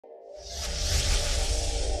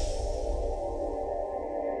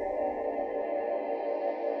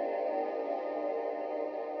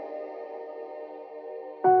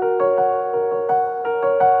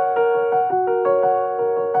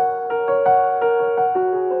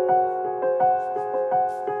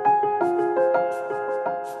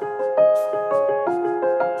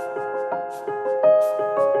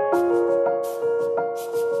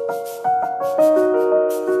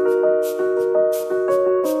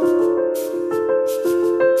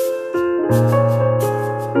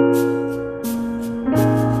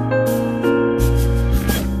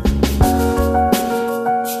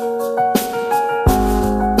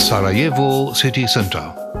Sarajevo City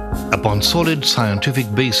Center. Upon solid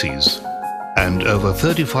scientific bases and over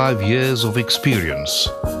 35 years of experience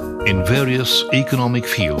in various economic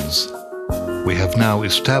fields, we have now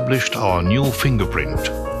established our new fingerprint,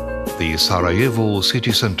 the Sarajevo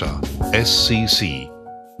City Center, SCC,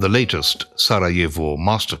 the latest Sarajevo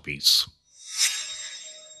masterpiece.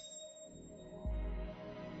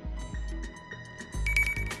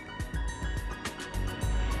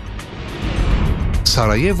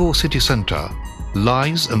 Sarajevo City Center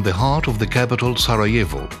lies in the heart of the capital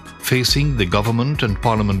Sarajevo, facing the government and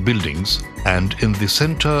parliament buildings and in the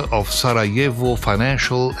center of Sarajevo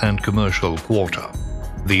financial and commercial quarter.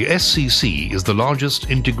 The SCC is the largest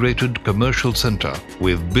integrated commercial center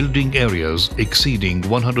with building areas exceeding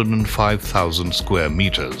 105,000 square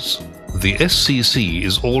meters. The SCC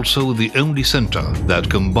is also the only center that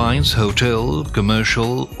combines hotel,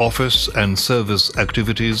 commercial, office and service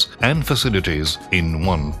activities and facilities in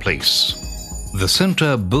one place. The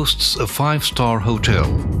center boasts a 5-star hotel,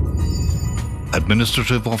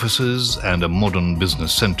 administrative offices and a modern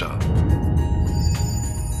business center.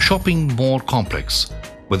 Shopping mall complex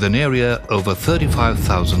with an area over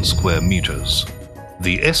 35,000 square meters.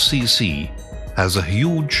 The SCC has a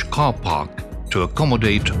huge car park to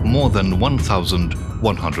accommodate more than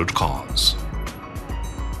 1,100 cars.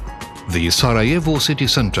 The Sarajevo City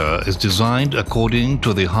Center is designed according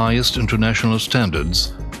to the highest international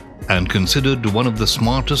standards and considered one of the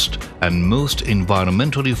smartest and most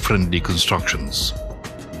environmentally friendly constructions.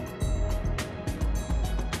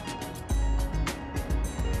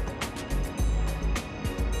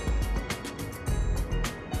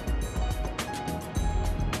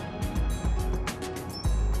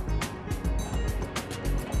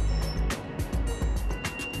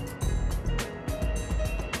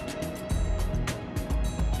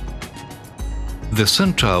 The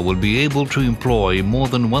center will be able to employ more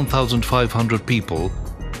than 1,500 people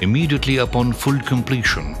immediately upon full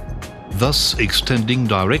completion, thus extending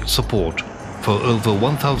direct support for over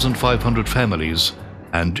 1,500 families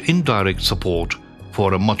and indirect support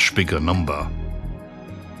for a much bigger number.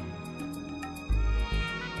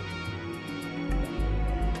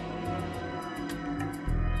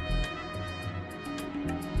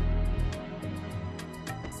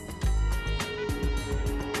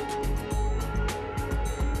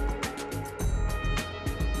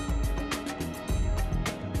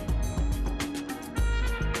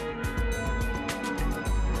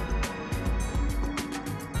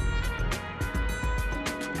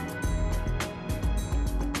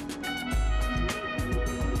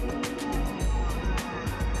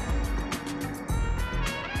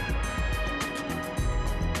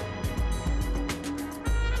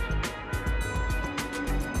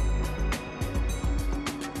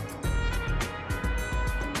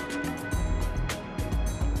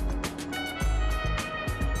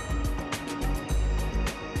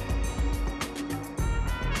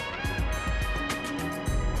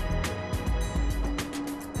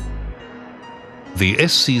 The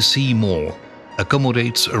SCC Mall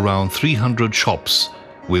accommodates around 300 shops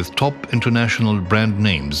with top international brand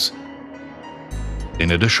names,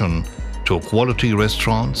 in addition to quality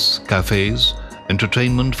restaurants, cafes,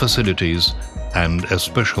 entertainment facilities, and a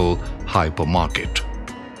special hypermarket.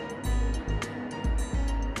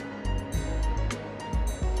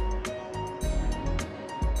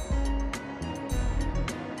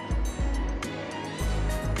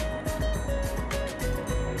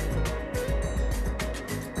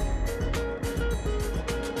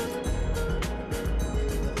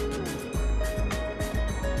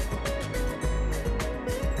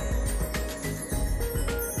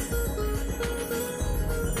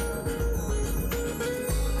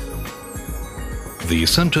 The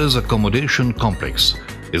center's accommodation complex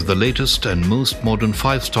is the latest and most modern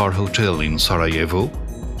 5-star hotel in Sarajevo.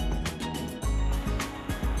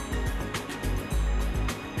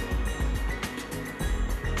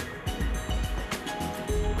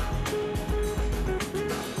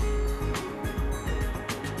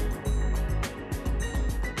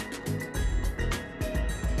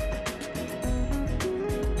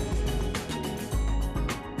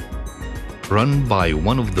 Run by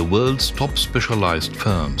one of the world's top specialized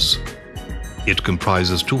firms. It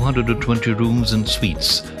comprises 220 rooms and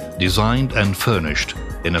suites, designed and furnished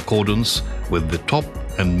in accordance with the top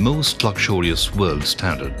and most luxurious world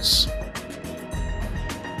standards.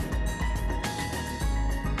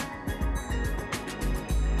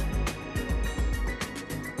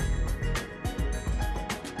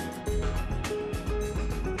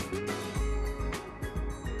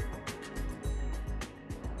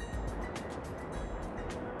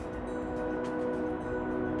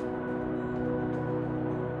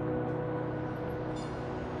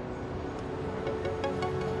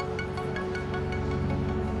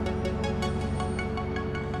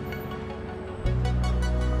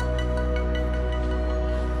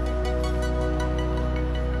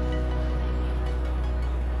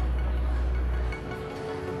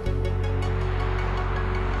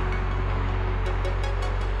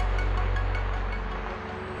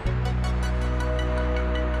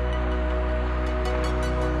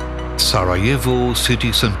 Sarajevo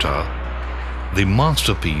City Center, the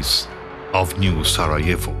masterpiece of New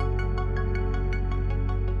Sarajevo.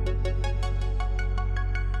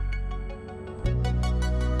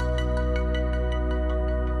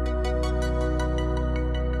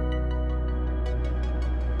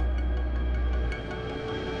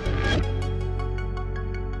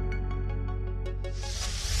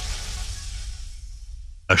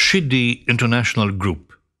 A Shidi International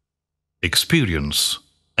Group, experience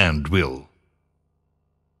and will.